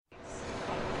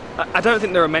I don't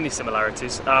think there are many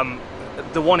similarities.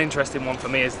 The one interesting one for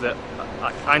me is that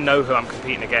I know who I'm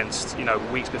competing against,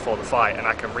 weeks before the fight, and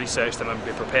I can research them and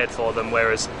be prepared for them.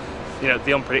 Whereas, the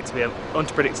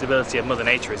unpredictability of Mother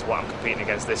Nature is what I'm competing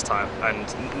against this time,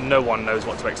 and no one knows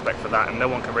what to expect for that, and no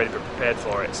one can really be prepared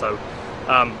for it. So,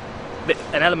 an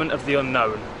element of the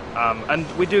unknown. And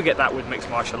we do get that with mixed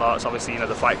martial arts. Obviously,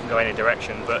 the fight can go any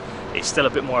direction, but it's still a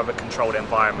bit more of a controlled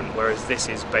environment, whereas this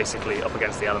is basically up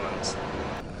against the elements.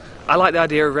 I like the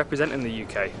idea of representing the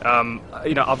UK.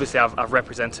 Obviously I've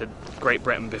represented Great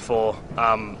Britain before.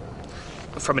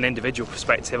 From an individual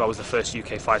perspective, I was the first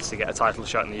UK fighter to get a title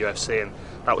shot in the UFC, and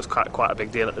that was quite a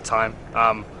big deal at the time.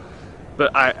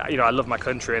 But I love my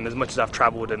country, and as much as I've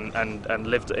travelled and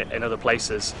lived in other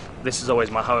places, this is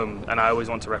always my home, and I always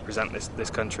want to represent this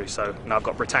country. So I've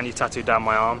got Britannia tattooed down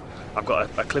my arm. I've got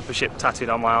a clipper ship tattooed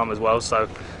on my arm as well. So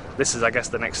this is, I guess,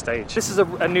 the next stage. This is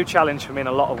a new challenge for me in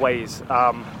a lot of ways.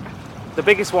 The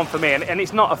biggest one for me, and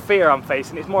it's not a fear I'm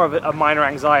facing, it's more of a minor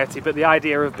anxiety, but the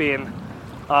idea of being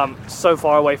so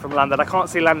far away from land that I can't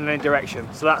see land in any direction.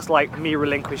 So that's like me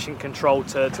relinquishing control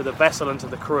to the vessel and to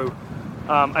the crew,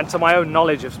 and to my own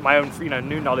knowledge of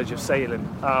new knowledge of sailing.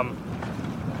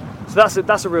 So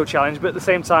that's a real challenge. But at the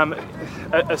same time,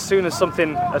 as soon as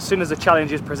a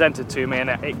challenge is presented to me and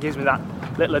it gives me that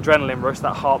little adrenaline rush,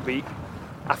 that heartbeat,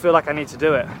 I feel like I need to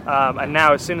do it. And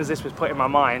now, as soon as this was put in my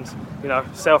mind,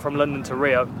 sail from London to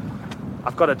Rio,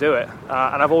 I've got to do it.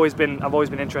 And I've always been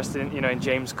interested in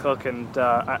James Cook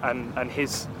and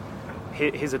his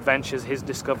adventures, his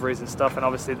discoveries and stuff. And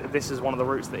obviously, this is one of the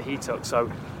routes that he took. So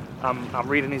I'm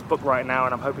reading his book right now,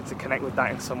 and I'm hoping to connect with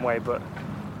that in some way. But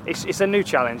it's a new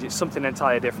challenge. It's something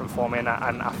entirely different for me, and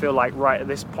I feel like right at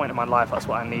this point in my life, that's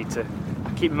what I need to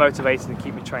keep me motivated and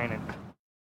keep me training.